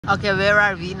Okay, where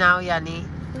are we now, Yani?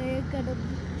 We're gonna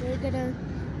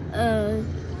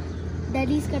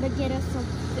Daddy's gonna get us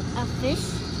a fish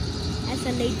as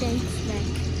a late night snack.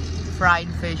 Fried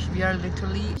fish. We are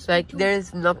literally like there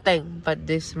is nothing but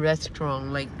this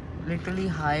restaurant, like literally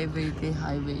highway.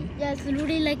 Yeah, it's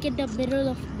literally like in the middle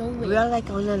of nowhere. We are like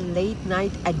on a late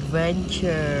night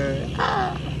adventure.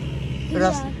 Yeah,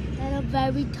 and I'm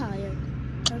very tired.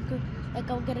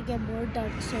 I'm gonna get more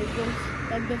dark circles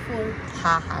than before.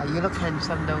 Haha, you look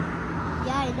handsome though.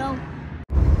 Yeah, I know.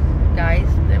 Guys,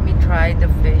 let me try the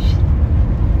fish.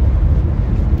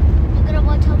 I'm gonna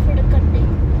watch out for the cutting.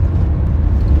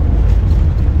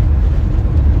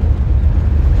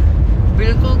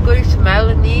 बिल्कुल कोई smell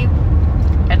नहीं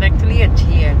and actually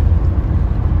अच्छी है.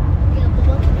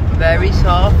 Very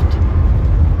soft.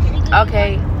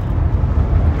 Okay.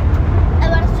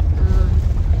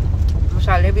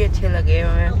 मसाले भी अच्छे लगे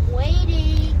हुए हैं.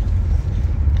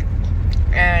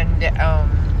 And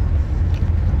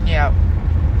yeah,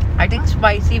 I think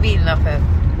spicy भी enough है.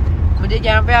 मुझे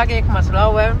यहाँ पे आके एक मसला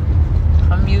हुआ है.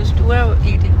 हम used to है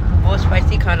eating बहुत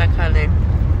spicy खाना खाने.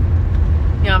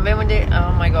 यहाँ पे मुझे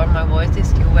oh my god, my voice is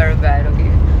still very bad.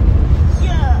 Okay.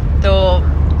 Yeah. तो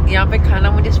यहाँ पे खाना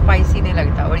मुझे spicy नहीं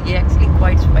लगता और ये actually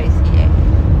quite spicy है.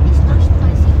 It's not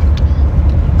spicy.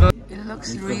 It looks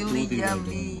really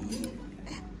yummy.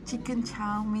 Chicken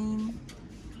chow mein,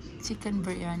 chicken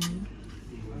biryani.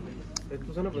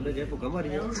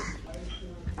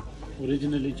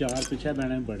 Originally 4 पीछे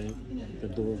बने बड़े तो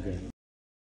 2 गए.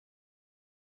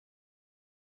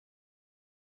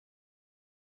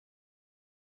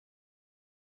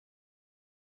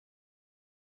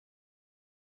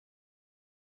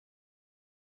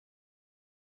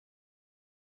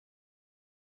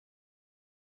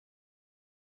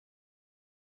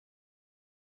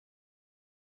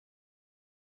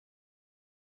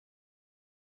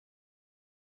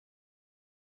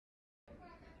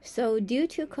 So due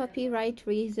to copyright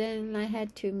reason, I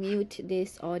had to mute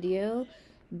this audio.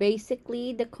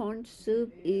 Basically, the corn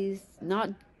soup is not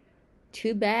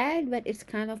too bad, but it's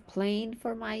kind of plain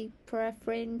for my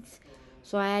preference.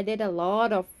 So I added a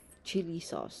lot of chili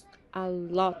sauce,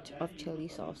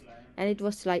 and it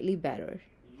was slightly better.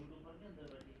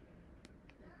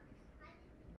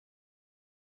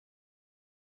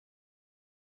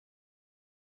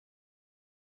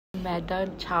 Maida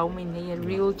chow mein नहीं है,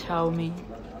 real chow mein.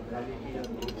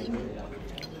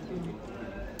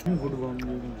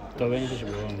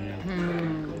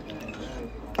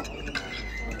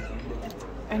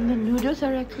 And the noodles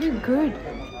are actually good.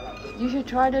 You should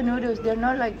try the noodles. They're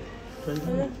not like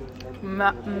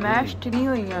mashed नहीं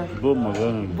हुई हैं.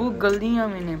 बहुत गली हैं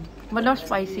मैंने, but not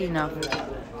spicy enough.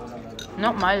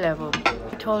 Not my level.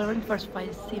 Tolerance for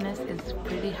spiciness is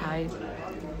pretty high.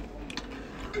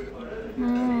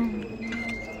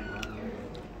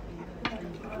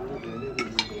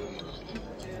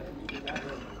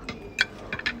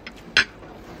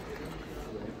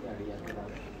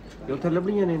 ये तो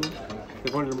लबड़ियां ने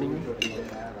ये कौन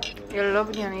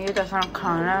लबड़ियां नहीं ये तो सारा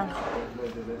खाना.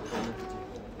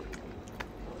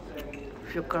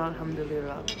 शुक्र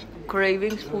अल्हम्दुलिल्लाह.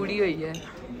 क्रेविंग्स पूरी हुई है.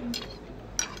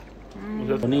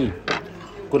 नहीं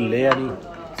कुल्ले यानी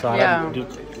सारा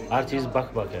हर चीज बक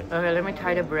है. Okay, let me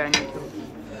try the biryani too.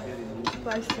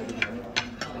 Spicy.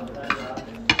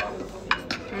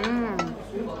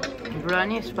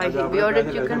 Biryani is spicy. We ordered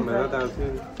chicken.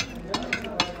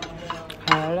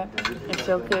 It's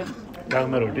okay.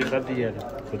 मैं रोटी खाती है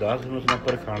खुदा से उसने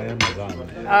पर खाने में मजा आता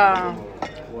है.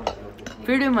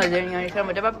 फिर भी मजे नहीं आने का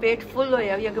मतलब पेट फुल हो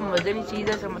या कि मजे की चीज़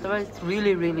है तो मतलब it's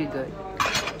really really good.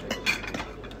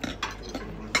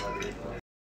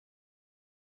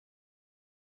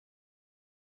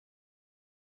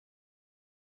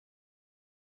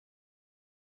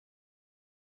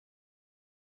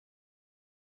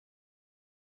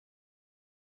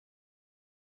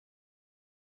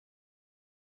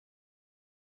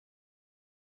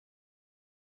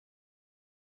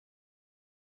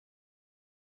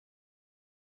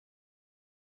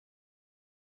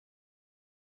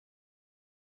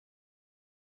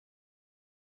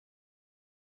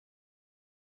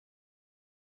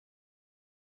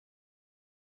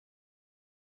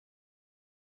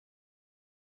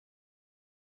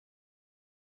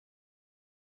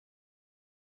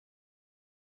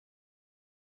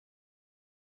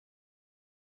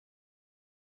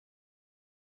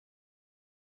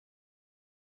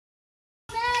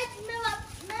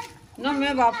 ना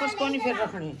मैं वापस को नहीं फिर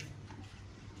रखनी.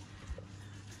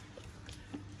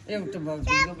 एक तो बहुत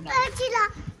वीडियो बना.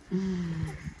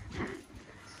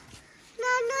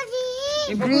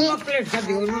 ये प्लेट कर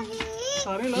दियो ना.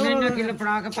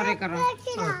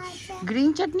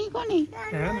 ग्रीन चटनी को नहीं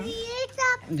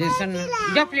जैसन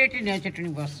जा प्लेट ही चटनी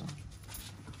बस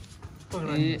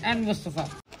एंड मुस्तफा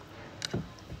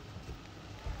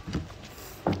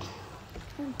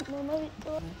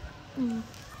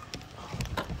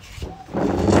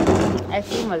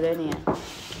ऐसी मजे नहीं है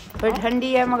फिर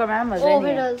ठंडी है मगर मैं मजे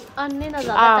नहीं है अन्ने ना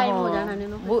ज्यादा टाइम हो जाना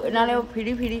ने नाले वो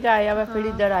फिरी फिरी का आया हुआ फिर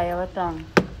इधर आया हुआ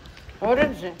तंग और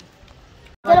से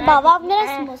तेरा बाबा अपने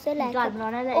समोसे ले घर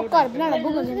बनाना है और घर बनाना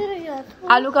भूख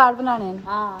आलू कार बनाने हैं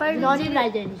पर नॉन बनाई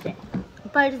देनी से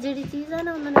पर जेडी चीज है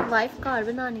ना उन्होंने वाइफ कार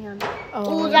बनानी है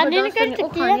ओ जाने ने कर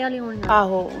चुकी है खाने वाली होनी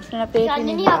आहो उसने ना पेट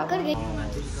ही नहीं आप कर गई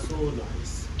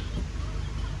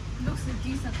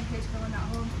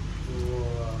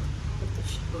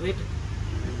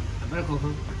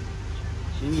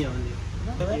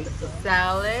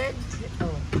salad,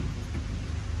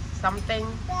 something,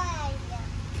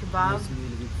 kebab.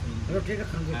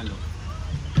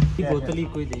 बोतल ही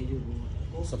कोई दे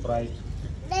जो सरप्राइज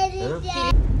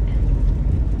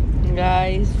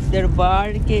Guys,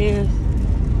 दरबार के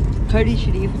खड़ी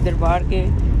शरीफ दरबार के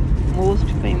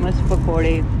मोस्ट फेमस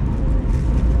पकोड़े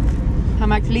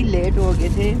हम एक्चुअली लेट हो गए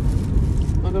थे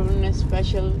मगर उन्होंने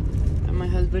special my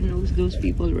husband knows those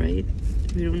people right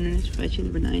फिर उन्होंने स्पेशल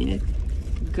बनाए हैं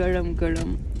गरम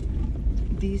गरम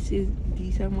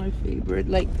these are my favorite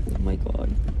like oh my god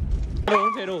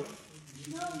फेरो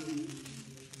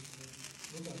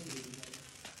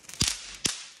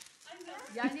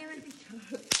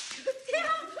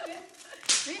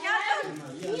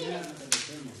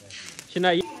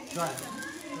शनाई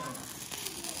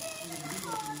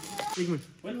एक मिनट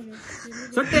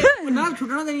सट्टे नाल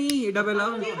छुटना नहीं एडा पहला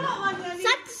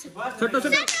सट्टो सट्टो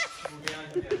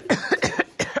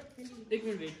एक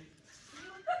minute wait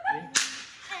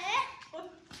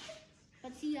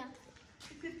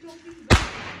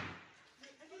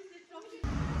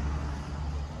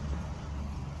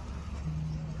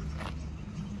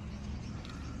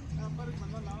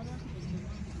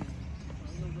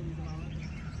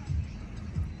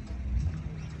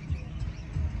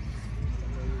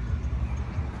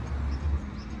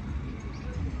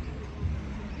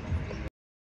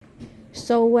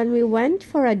So when we went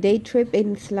for a day trip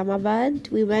in Islamabad,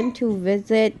 we went to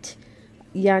visit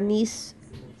Yani's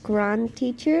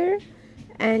grandteacher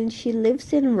and she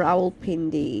lives in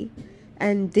Rawalpindi.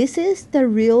 And this is the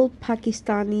real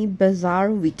Pakistani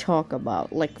bazaar we talk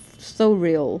about, like so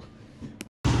real.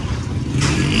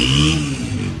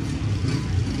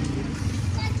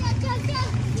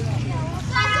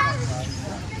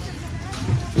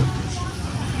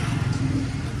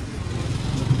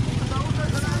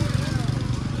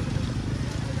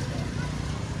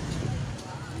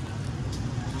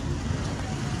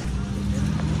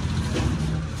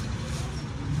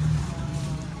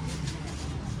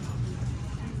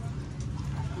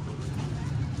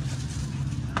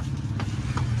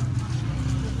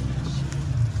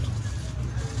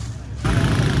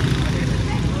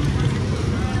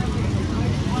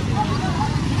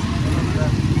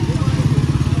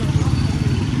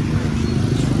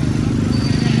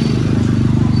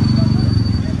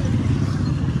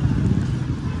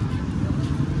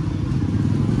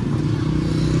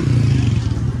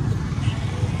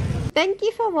 Thank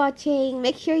you for watching.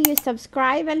 Make sure you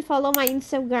subscribe and follow my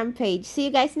Instagram page. See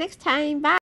you guys next time. Bye.